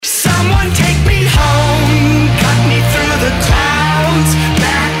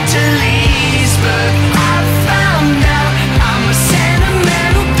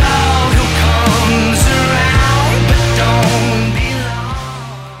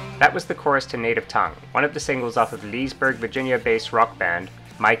That was the chorus to Native Tongue, one of the singles off of Leesburg, Virginia-based rock band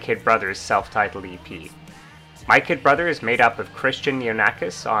My Kid Brother's self-titled EP. My Kid Brother is made up of Christian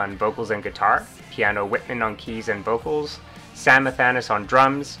Ionakis on vocals and guitar, Piano Whitman on keys and vocals, Sam Mathanis on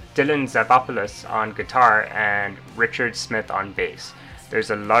drums, Dylan Zavopoulos on guitar, and Richard Smith on bass.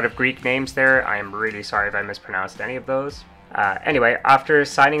 There's a lot of Greek names there. I am really sorry if I mispronounced any of those. Anyway, after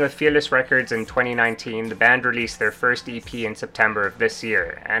signing with Fearless Records in 2019, the band released their first EP in September of this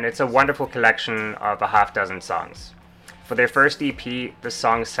year, and it's a wonderful collection of a half dozen songs. For their first EP, the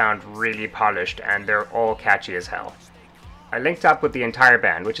songs sound really polished and they're all catchy as hell. I linked up with the entire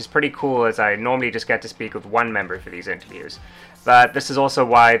band, which is pretty cool as I normally just get to speak with one member for these interviews, but this is also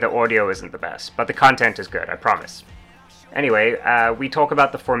why the audio isn't the best, but the content is good, I promise. Anyway, we talk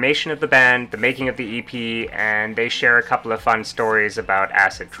about the formation of the band, the making of the EP, and they share a couple of fun stories about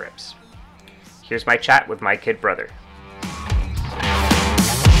acid trips. Here's my chat with My Kid Brother.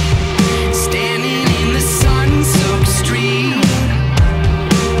 Standing in the sun-soaked street,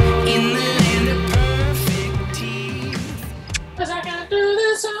 in the land of perfect teeth. 'Cause I gotta do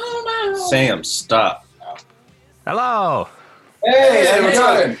this on my own. Sam, stop. Hello. Hey, what's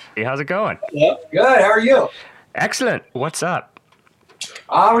up? Hey, how's it going? Yep. Good. How are you? Excellent. What's up?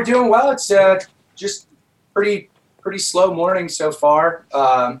 We're doing well. It's just pretty slow morning so far.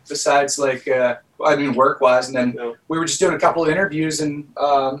 Besides, work-wise, and then we were just doing a couple of interviews and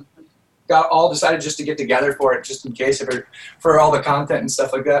decided just to get together for it, just in case for all the content and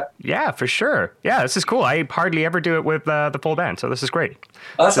stuff like that. Yeah, for sure. Yeah, this is cool. I hardly ever do it with the full band, so this is great.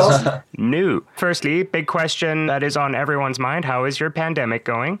 That's awesome. New. Firstly, big question that is on everyone's mind: how is your pandemic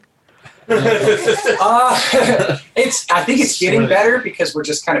going? I think it's getting better because we're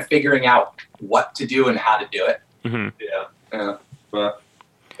just kind of figuring out what to do and how to do it. Mm-hmm. Yeah. But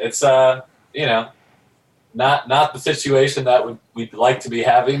it's not the situation that we'd like to be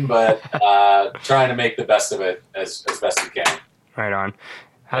having, but trying to make the best of it as best we can. Right on.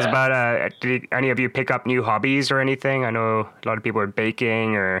 How's about did any of you pick up new hobbies or anything? I know a lot of people are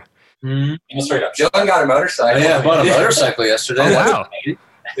baking or. Mm-hmm. Straight up. Dylan got a motorcycle. I bought a motorcycle yesterday. Oh, wow.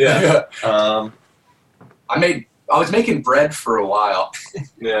 Yeah. I was making bread for a while.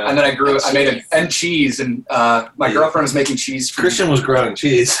 Yeah. And then I made and cheese, and my girlfriend was making cheese for Christian was growing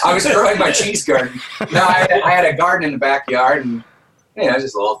cheese. I was growing my cheese garden. No, I had a garden in the backyard, and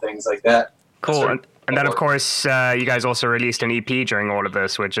just little things like that. Cool. And then, of course, you guys also released an EP during all of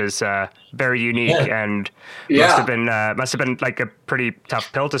this, which is very unique and must have been like a pretty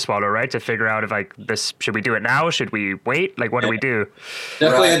tough pill to swallow, right? To figure out if this should we do it now? Should we wait? Like, what do we do?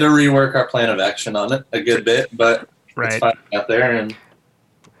 Definitely had to rework our plan of action on it a good bit, but it's fine out there. And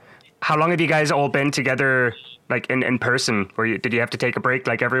how long have you guys all been together, like in person? Did you have to take a break,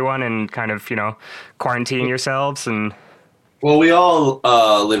 like everyone, and kind of quarantine yourselves? And well, we all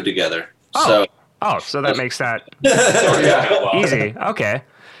live together, so. Oh, so that makes that easy. Okay.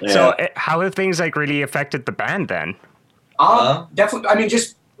 Yeah. So how have things really affected the band then? Definitely. I mean,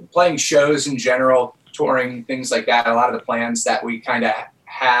 just playing shows in general, touring, things like that. A lot of the plans that we kind of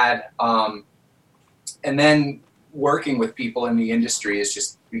had, and then working with people in the industry has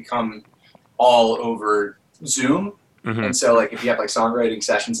just become all over Zoom. Mm-hmm. And so, if you have songwriting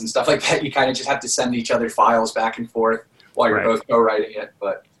sessions and stuff like that, you kind of just have to send each other files back and forth while you're both co-writing it.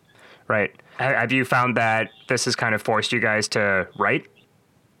 But right. Have you found that this has kind of forced you guys to write?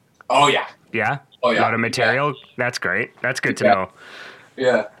 Oh, yeah. Yeah? Oh, yeah. A lot of material? Yeah. That's great. That's good to know.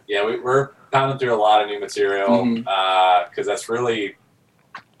 Yeah. Yeah, we're pounding through a lot of new material because that's really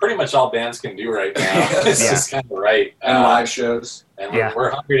pretty much all bands can do right now. It's just kind of write. And live shows. And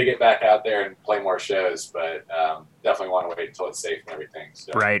we're hungry to get back out there and play more shows, but definitely want to wait until it's safe and everything.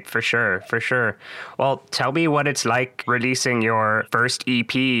 So. Right, for sure. Well, tell me what it's like releasing your first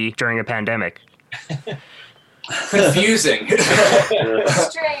EP during a pandemic. Confusing.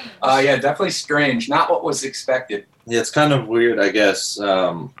 Strange. Definitely strange. Not what was expected. Yeah, it's kind of weird, I guess,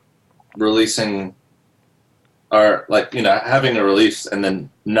 releasing our, having a release and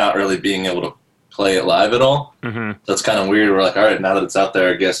then not really being able to play it live at all. Mm-hmm. That's kind of weird. We're like, all right, now that it's out there,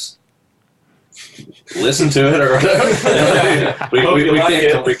 I guess listen to it or whatever.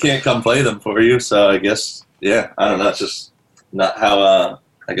 we can't come play them for you, so I guess I don't know. It's just not how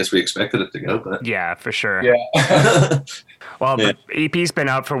I guess we expected it to go. But yeah, for sure. Yeah. Well, the EP's been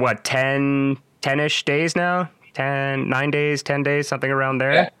out for what 10-ish days now. 9 days, 10 days, something around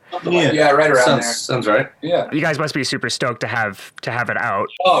there. Yeah, right around there. Sounds right. Yeah. You guys must be super stoked to have it out.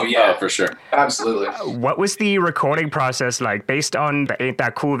 Oh yeah, for sure. Absolutely. What was the recording process like? Based on the Ain't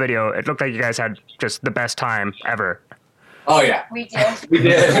That Cool video, it looked like you guys had just the best time ever. Oh yeah, We did. we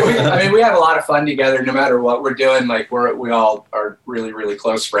did. I mean, we have a lot of fun together. No matter what we're doing, like we all are really really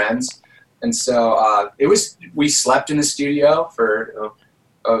close friends, and so we slept in the studio for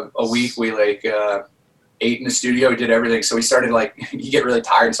a week. We ate in the studio. We did everything. So we started you get really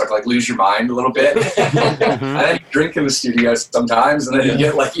tired and start to lose your mind a little bit. And then you drink in the studio sometimes, and then you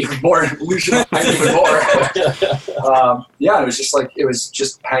get even more, lose your mind even more. It was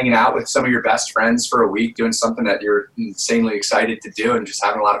just hanging out with some of your best friends for a week, doing something that you're insanely excited to do, and just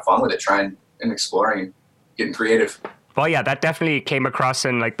having a lot of fun with it, trying and exploring and getting creative. Well, yeah, that definitely came across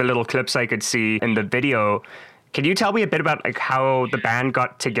in the little clips I could see in the video. Can you tell me a bit about how the band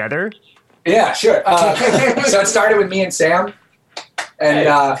got together? Yeah, sure. So it started with me and Sam,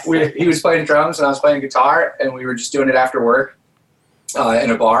 and he was playing drums and I was playing guitar, and we were just doing it after work in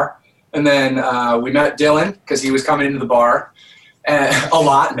a bar. And then we met Dylan because he was coming into the bar a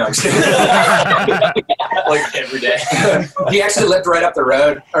lot. No, I'm just kidding. Every day. He actually lived right up the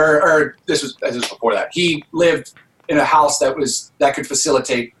road, or this was before that. He lived in a house that could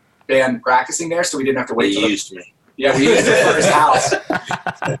facilitate band practicing there, so we didn't have to wait. He used me. Yeah, we used it for his house.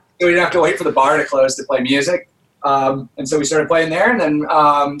 So we didn't have to wait for the bar to close to play music. And so we started playing there, and then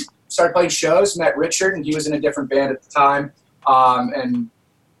started playing shows, met Richard, and he was in a different band at the time. And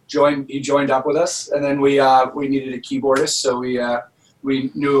he joined up with us, and then we needed a keyboardist, so we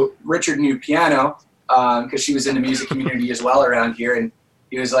knew Richard knew piano, because she was in the music community as well around here, and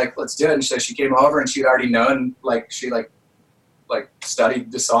he was like, let's do it. And so she came over, and she'd already known, she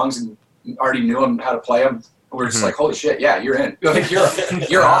studied the songs and already knew them, how to play them. We're just like, holy shit, yeah, you're in.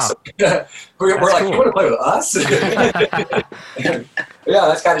 You're awesome. we're like, cool. You want to play with us? Yeah,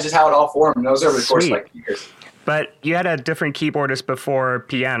 that's kind of just how it all formed. And that was over the course of years. But you had a different keyboardist before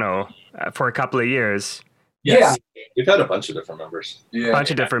piano for a couple of years. Yes. Yeah. We've had a bunch of different members. Yeah. A bunch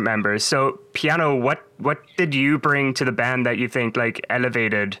of different members. So piano, what did you bring to the band that you think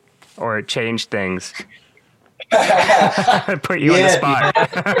elevated or changed things? Put you on the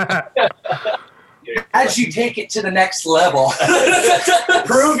spot. As you take it to the next level,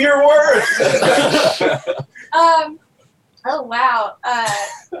 prove your worth. Oh wow.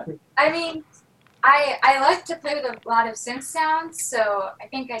 I mean, I like to play with a lot of synth sounds, so I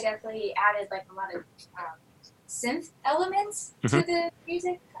think I definitely added a lot of synth elements to the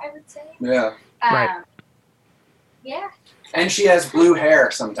music, I would say. Yeah. Right. Yeah. And she has blue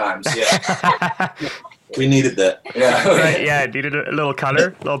hair sometimes. Yeah. We needed that. Yeah. Right, yeah, needed a little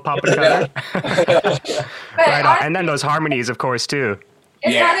color, a little pop of color. Right on. And then those harmonies, of course, too.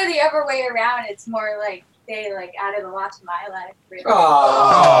 It's kind of the other way around. It's more they added a lot to my life. Really.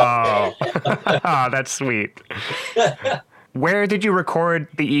 Oh, that's sweet. Where did you record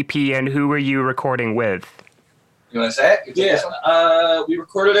the EP, and who were you recording with? You want to say it? Yeah, we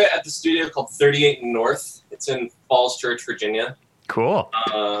recorded it at the studio called 38 North. It's in Falls Church, Virginia. Cool.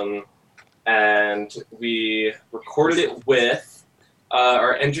 And we recorded it with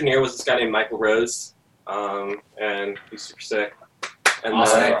our engineer was this guy named Michael Rose, and he's super sick. And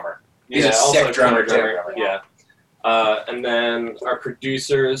awesome drummer. He's a sick drummer too. Yeah. And then our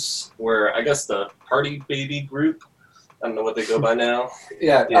producers were, I guess, the Party Baby group. I don't know what they go by now.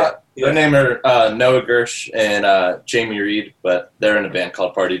 Yeah. Their name are Noah Gersh and Jamie Reed, but they're in a band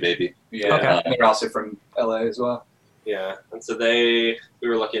called Party Baby. Yeah. Okay. They're also from LA as well. Yeah. And so we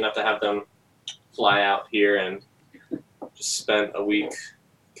were lucky enough to have them fly out here and just spent a week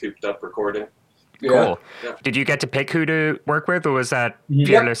cooped up recording. Yeah. Cool. Yeah. Did you get to pick who to work with, or was that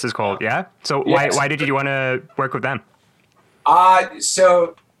Fearless is called? Yeah. So why did you want to work with them?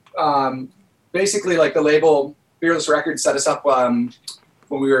 Basically, the label Fearless Records set us up when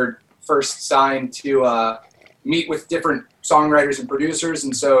we were first signed to meet with different songwriters and producers,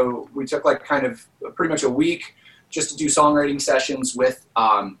 and so we took kind of pretty much a week just to do songwriting sessions with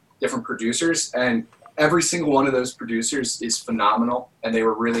different producers, and every single one of those producers is phenomenal, and they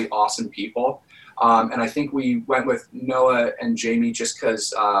were really awesome people. And I think we went with Noah and Jamie just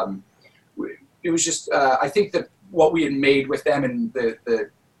because it was just I think that what we had made with them and the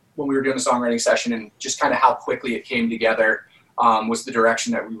when we were doing the songwriting session and just kind of how quickly it came together was the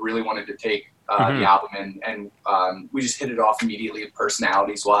direction that we really wanted to take the album, and we just hit it off immediately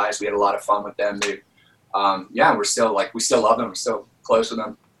personalities wise. We had a lot of fun with them. We're still we still love them. We're still close with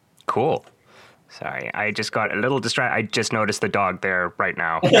them. Cool. Sorry, I just got a little distracted. I just noticed the dog there right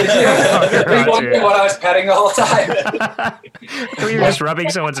now. What I was petting the whole time. Were you just rubbing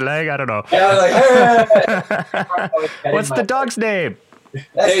someone's leg? I don't know. Yeah, hey. What's the dog's name?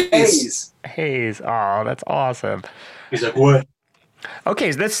 Hayes. Hayes. Oh, that's awesome. He's like, what?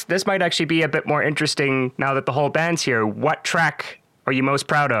 Okay, so this might actually be a bit more interesting now that the whole band's here. What track are you most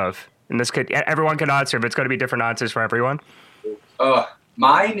proud of And this could everyone can answer, but it's going to be different answers for everyone.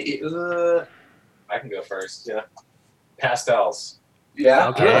 Mine. I can go first. Yeah. Pastels. Yeah.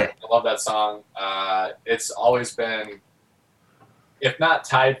 Okay. I love that song. It's always been, if not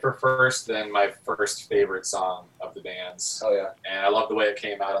tied for first, then my first favorite song of the band's. Oh yeah. And I love the way it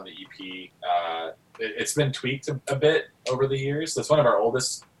came out on the EP. It's been tweaked a bit over the years. That's one of our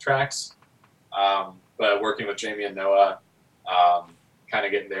oldest tracks. But working with Jamie and Noah, kind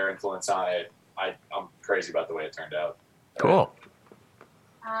of getting their influence on it, I'm crazy about the way it turned out. Cool.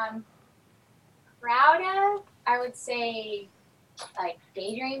 Proud of, I would say, like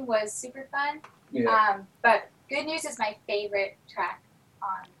Daydream was super fun. Yeah. But Good News is my favorite track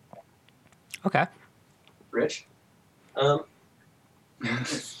on. Okay. Rich. I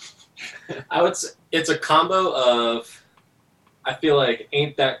would say it's a combo of, I feel like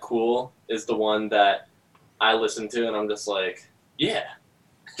Ain't That Cool is the one that I listen to and I'm just like, yeah.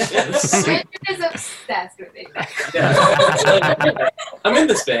 This is Rich is obsessed with it. yeah. I'm in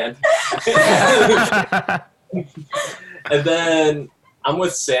this band. And then I'm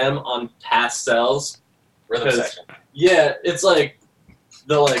with Sam on Pastels. Rhythm Because- section. Yeah, it's like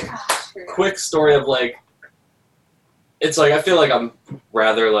the True. quick story of it's like I feel like I'm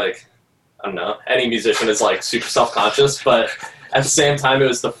rather I don't know, any musician is super self-conscious, but at the same time it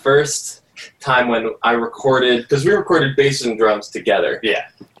was the first time when I recorded, because we recorded bass and drums together. Yeah.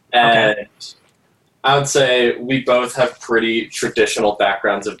 And I would say we both have pretty traditional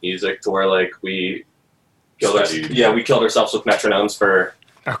backgrounds of music to where we killed ourselves with metronomes for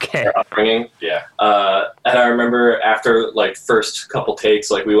Okay. our upbringing. Yeah. And I remember after first couple takes,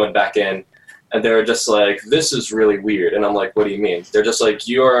 we went back in and they were just like, this is really weird. And I'm like, what do you mean? They're just like,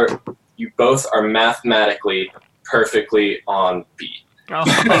 you both are mathematically perfectly on beat.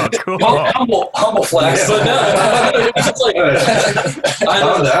 Oh, cool. Humble flex. But no, it was just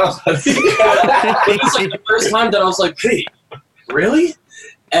Calm down. it was the first time that I was like, hey, really?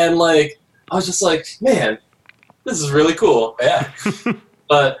 And I was just like, man, this is really cool. Yeah.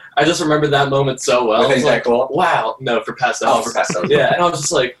 But I just remember that moment so well. I was Ain't like, That Cool? wow. No, for Pastels. Oh, for Pastels. Yeah, and I was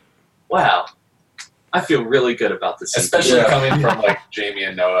just like, wow, I feel really good about this. Especially Yeah. coming from Jamie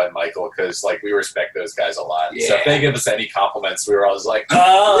and Noah and Michael, because we respect those guys a lot. So if Yeah. they give us any compliments, we were always like,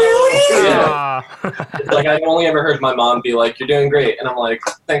 Oh, yeah. Ah. I've only ever heard my mom be like, you're doing great. And I'm like,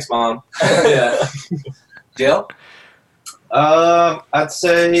 thanks, Mom. Yeah. Jill. I'd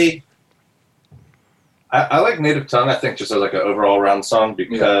say I like Native Tongue. I think just as an overall round song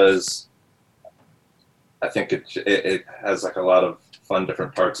because I think it has a lot of fun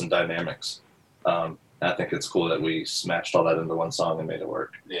different parts and dynamics. I think it's cool that we smashed all that into one song and made it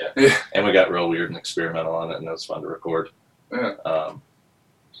work. yeah. And we got real weird and experimental on it, and it was fun to record. Yeah.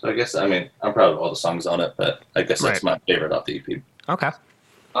 So I guess I'm proud of all the songs on it, but I guess that's my favorite off the EP. Okay.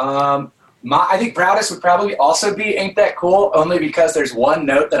 I think proudest would probably also be Ain't That Cool, only because there's one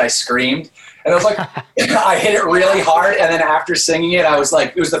note that I screamed. And I was like, I hit it really hard. And then after singing it, I was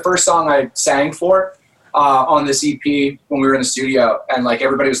like, it was the first song I sang for on this EP when we were in the studio. And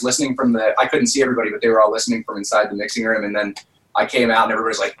everybody was listening I couldn't see everybody, but they were all listening from inside the mixing room. And then I came out and everybody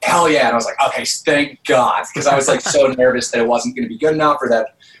was like, hell yeah. And I was like, okay, thank God. Because I was so nervous that it wasn't going to be good enough or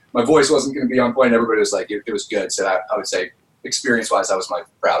that my voice wasn't going to be on point. Everybody was like, it was good. So I would say experience-wise, that was my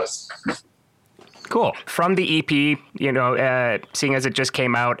proudest. Cool. From the EP, seeing as it just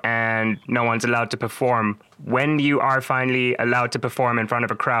came out and no one's allowed to perform, when you are finally allowed to perform in front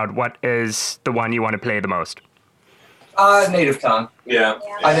of a crowd, what is the one you want to play the most? Native Tongue. Yeah.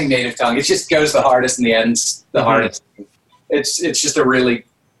 I think Native Tongue. It just goes the hardest and the ends the hardest. It's just a really,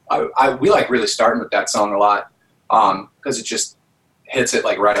 we really starting with that song a lot because it just hits it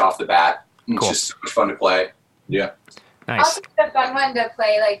right off the bat. And Cool. It's just so much fun to play. Yeah. Nice. Also, it's a fun one to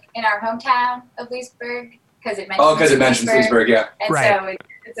play in our hometown of Leesburg because it mentions. Oh, because it mentions Leesburg, yeah. And Right. so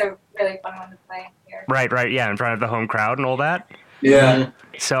it's a really fun one to play here. Right, yeah, in front of the home crowd and all that. Yeah.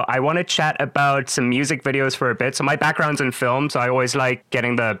 So I want to chat about some music videos for a bit. So my background's in film, so I always like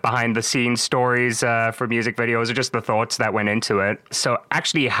getting the behind-the-scenes stories for music videos or just the thoughts that went into it. So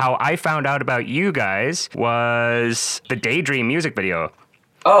actually, how I found out about you guys was the Daydream music video.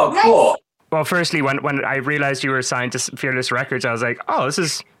 Oh, cool. Well, firstly, when I realized you were signed to Fearless Records, I was like, oh, this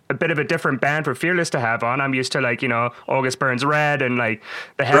is a bit of a different band for Fearless to have on. I'm used to August Burns Red and the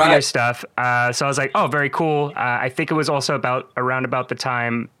heavier stuff. So I was like, oh, very cool. I think it was also around about the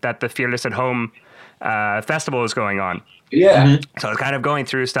time that the Fearless at Home festival was going on. Yeah. So I was kind of going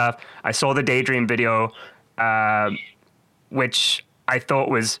through stuff. I saw the Daydream video, which I thought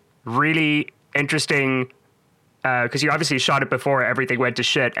was really interesting because you obviously shot it before everything went to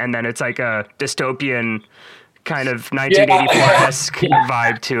shit, and then it's like a dystopian kind of 1984-esque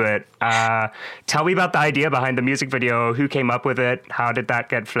vibe to it. Tell me about the idea behind the music video. Who came up with it? How did that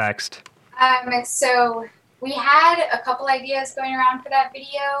get flexed? So we had a couple ideas going around for that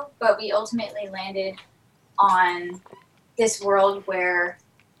video, but we ultimately landed on this world where,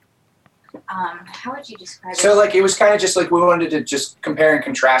 how would you describe it? So like it was kind of just like we wanted to just compare and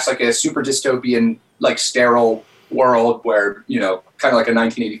contrast like a super dystopian, like sterile world where, you know, kind of like a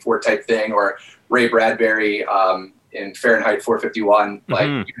 1984 type thing, or Ray Bradbury in Fahrenheit 451, like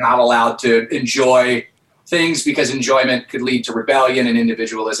you're not allowed to enjoy things because enjoyment could lead to rebellion and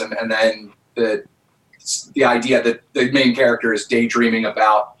individualism. And then the idea that the main character is daydreaming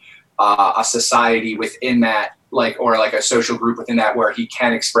about a society within that, like, or like a social group within that where he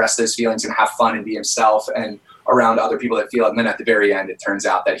can express those feelings and have fun and be himself and around other people that feel it. And then at the very end, it turns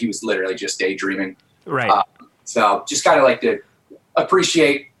out that he was literally just daydreaming. Right. So just kind of like to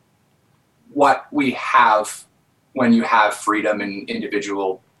appreciate what we have when you have freedom and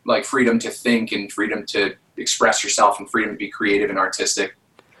individual, like freedom to think and freedom to express yourself and freedom to be creative and artistic.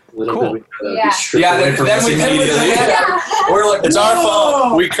 Cool. Then we're like, it's our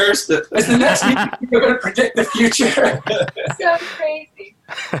fault. We cursed it. It's the next you're going to predict the future. So crazy.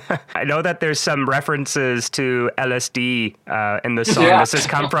 I know that there's some references to LSD in the song. Yeah. Does this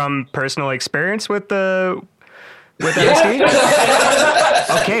come from personal experience with LSD?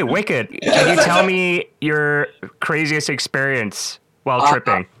 Okay, wicked. Can you tell me your craziest experience while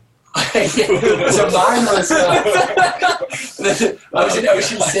tripping? So mine was, I was in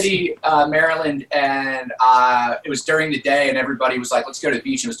Ocean City, Maryland, and it was during the day, and everybody was like, let's go to the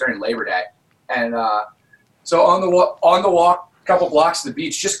beach. It was during Labor Day. And so on the walk, a couple blocks to the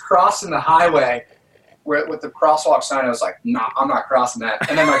beach, just crossing the highway with the crosswalk sign, I was like, nah, I'm not crossing that.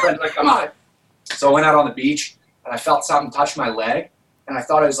 And then my friend's like, come on. So I went out on the beach, and I felt something touch my leg, and I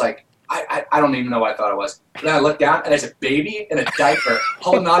thought it was like, I don't even know what I thought it was. And then I looked down, and there's a baby in a diaper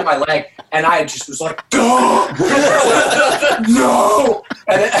holding on to my leg, and I just was like, no!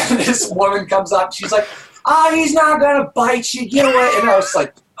 And this woman comes up, she's like, he's not going to bite you, get away. And I was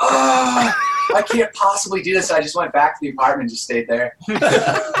like, I can't possibly do this. I just went back to the apartment and just stayed there.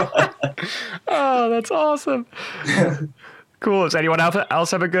 Oh, that's awesome. Cool. Does anyone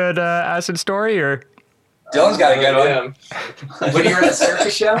else have a good acid story? Or Dylan's got a good one. When you were at a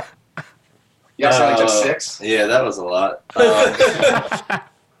circus show? You also only took 6? Yeah, that was a lot.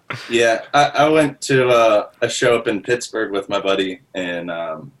 Yeah, I went to a show up in Pittsburgh with my buddy and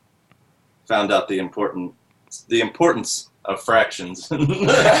found out the importance of fractions. And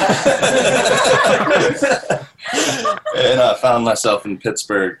I found myself in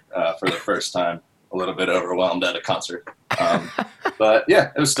Pittsburgh for the first time, a little bit overwhelmed at a concert. But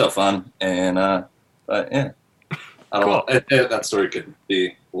yeah, it was still fun. And but yeah, I don't know. That story could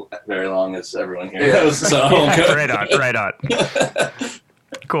be very long, as everyone here knows. So right on.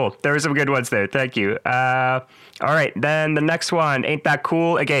 Cool. There were some good ones there. Thank you. All right, then the next one, Ain't That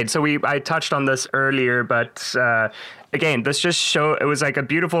Cool? Again, so I touched on this earlier, but again, this just it was like a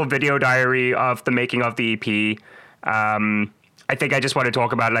beautiful video diary of the making of the EP. I think I just want to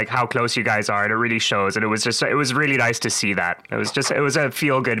talk about like how close you guys are, and it really shows. And it was really nice to see that. It was a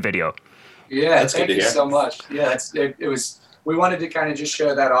feel good video. Yeah, thank you so much. Yeah, it was. We wanted to kind of just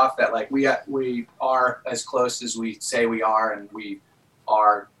show that off, that like we are as close as we say we are, and we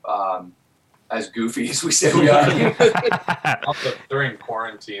are as goofy as we say we are. Also, during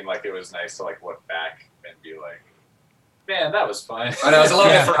quarantine, like it was nice to like look back and be like, man, that was fun. I know, it was a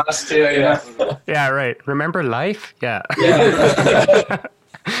little bit for us too. Yeah. Yeah, right. Remember life? Yeah.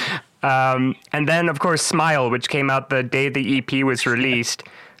 And then, of course, Smile, which came out the day the EP was released.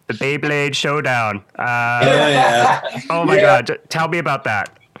 The Beyblade Showdown. Oh my God. Tell me about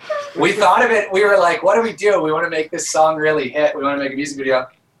that. We thought of it. We were like, what do? We want to make this song really hit. We want to make a music video.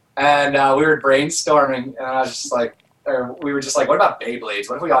 And we were brainstorming, and I was just like, we were just like, what about Beyblades?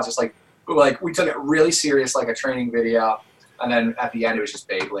 What if we all just like we took it really serious, like a training video. And then at the end, it was just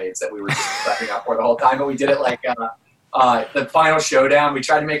Beyblades that we were just prepping up for the whole time. But we did it like the final showdown. We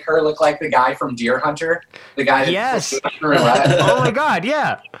tried to make her look like the guy from Deer Hunter, the guy that yes. Oh my God,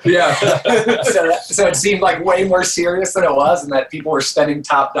 yeah. Yeah. So it seemed like way more serious than it was, and that people were spending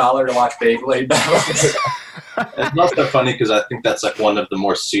top dollar to watch Beyblade battles. It's also funny because I think that's like one of the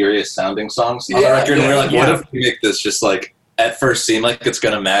more serious sounding songs on the record. And we're like, what if we make this just like at first seem like it's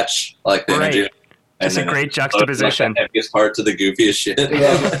gonna match like the energy? It's a great juxtaposition. The heaviest part to the goofiest shit.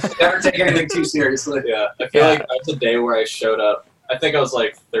 Yeah, never take anything too seriously. Yeah, I feel like that was the day where I showed up. I think I was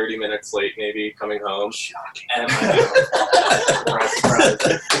like 30 minutes late, maybe coming home. And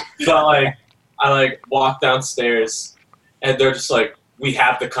so I walked downstairs, and they're just like we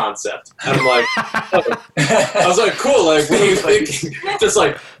have the concept. And I'm like, oh. I was like, cool. Like, what are you thinking? Just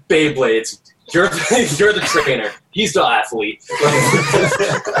like Beyblades. You're the trainer. He's the athlete.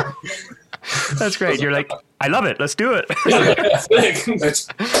 That's great. You're like, I love it. Let's do it. That's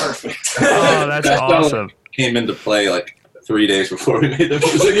perfect. Oh, that's awesome. Came into play like 3 days before we made the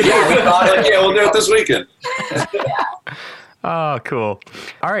music. We'll do it this weekend. Oh, cool.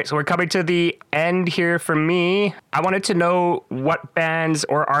 All right, so we're coming to the end here for me. I wanted to know what bands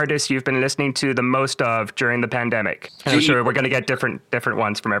or artists you've been listening to the most of during the pandemic. And I'm sure we're going to get different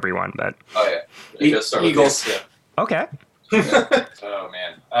ones from everyone, but... Oh, yeah. Eagles. Yeah. Okay. Oh,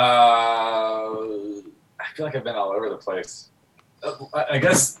 man. I feel like I've been all over the place. I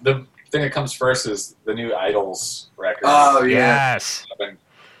guess the thing that comes first is the new Idols record. Oh, yeah. Yes. I've been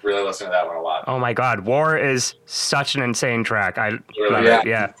really listening to that one a lot. Oh my God, War is such an insane track. I Really? love it.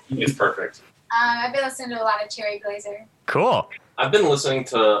 Yeah. It's perfect. I've been listening to a lot of Cherry Glazer. Cool. I've been listening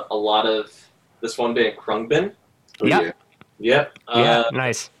to a lot of this one band, Krungbin. Yeah. Yep. Yeah.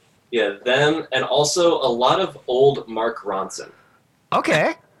 Nice. Yeah, them, and also a lot of old Mark Ronson.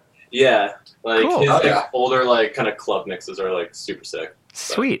 Okay. Yeah, like Cool. his Oh, like, yeah. older like kind of club mixes are like super sick.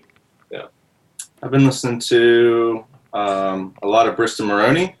 Sweet. I've been listening to a lot of Bristol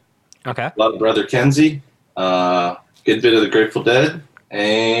Maroney, Okay. a lot of Brother Kenzie, good bit of the Grateful Dead,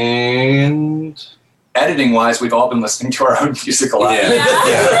 and Editing wise, we've all been listening to our own music a lot.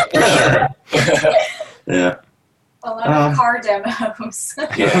 yeah, for sure. Yeah, A lot of car demos.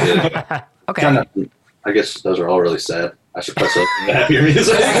 yeah. Okay. Kind of. I guess those are all really sad. I should press up the happier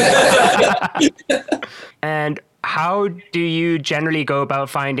music. And how do you generally go about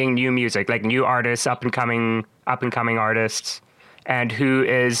finding new music, like new artists, up and coming artists? And who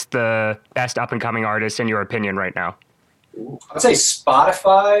is the best up and coming artist in your opinion right now? I would say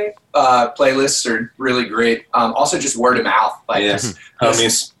Spotify playlists are really great. Also, just word of mouth, like Yes,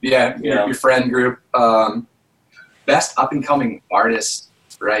 homies. yeah, your friend group. Best up and coming artist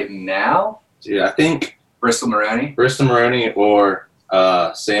right now, Yeah, I think Bristol Maroney. Bristol Maroney or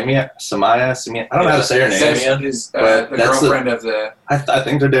Samia. I don't know how to say her name. Samia. Is But the that's girlfriend of the. I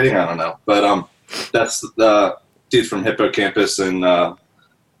think they're dating. I don't know, but that's the dude from Hippocampus and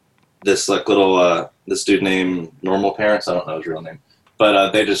this like little this dude named Normal Parents. I don't know his real name,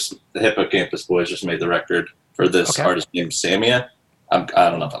 but the Hippocampus boys just made the record for this Okay. artist named Samia. I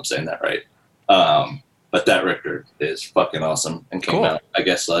don't know if I'm saying that right, but that record is fucking awesome and came Cool. out I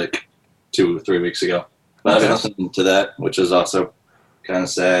guess like 2 or 3 weeks ago. But I've been listening to that, which is also kind of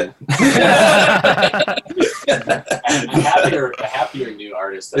sad. A happier new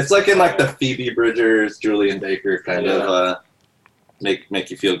artist. It's like in like the Phoebe Bridgers, Julian Baker kind of make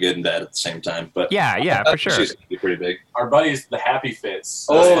you feel good and bad at the same time. But Yeah, for sure. she's gonna be pretty big. Our buddies, the Happy Fits.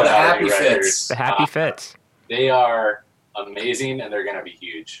 Oh, put the out Happy new Fits. records. The Happy Fits. They are amazing, and they're going to be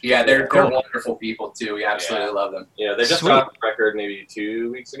huge. Yeah, they're Cool. wonderful people too. We absolutely love them. Yeah, they just Sweet. dropped a record maybe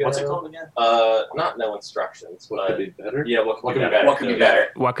 2 weeks ago. What's it called again? Not No Instructions. What could be better? Yeah, what could be What better? What could be better?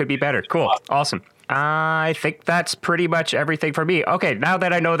 What could be better? Cool. Awesome. I think that's pretty much everything for me. Okay, now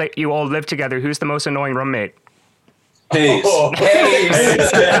that I know that you all live together, who's the most annoying roommate? Hayes.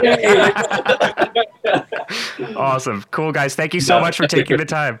 Awesome. Cool, guys. Thank you so much for taking the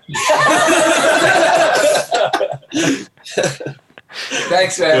time.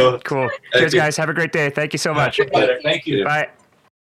 Thanks, man. Cool. Cheers, guys. Have a great day. Thank you so much. Thank you. Bye.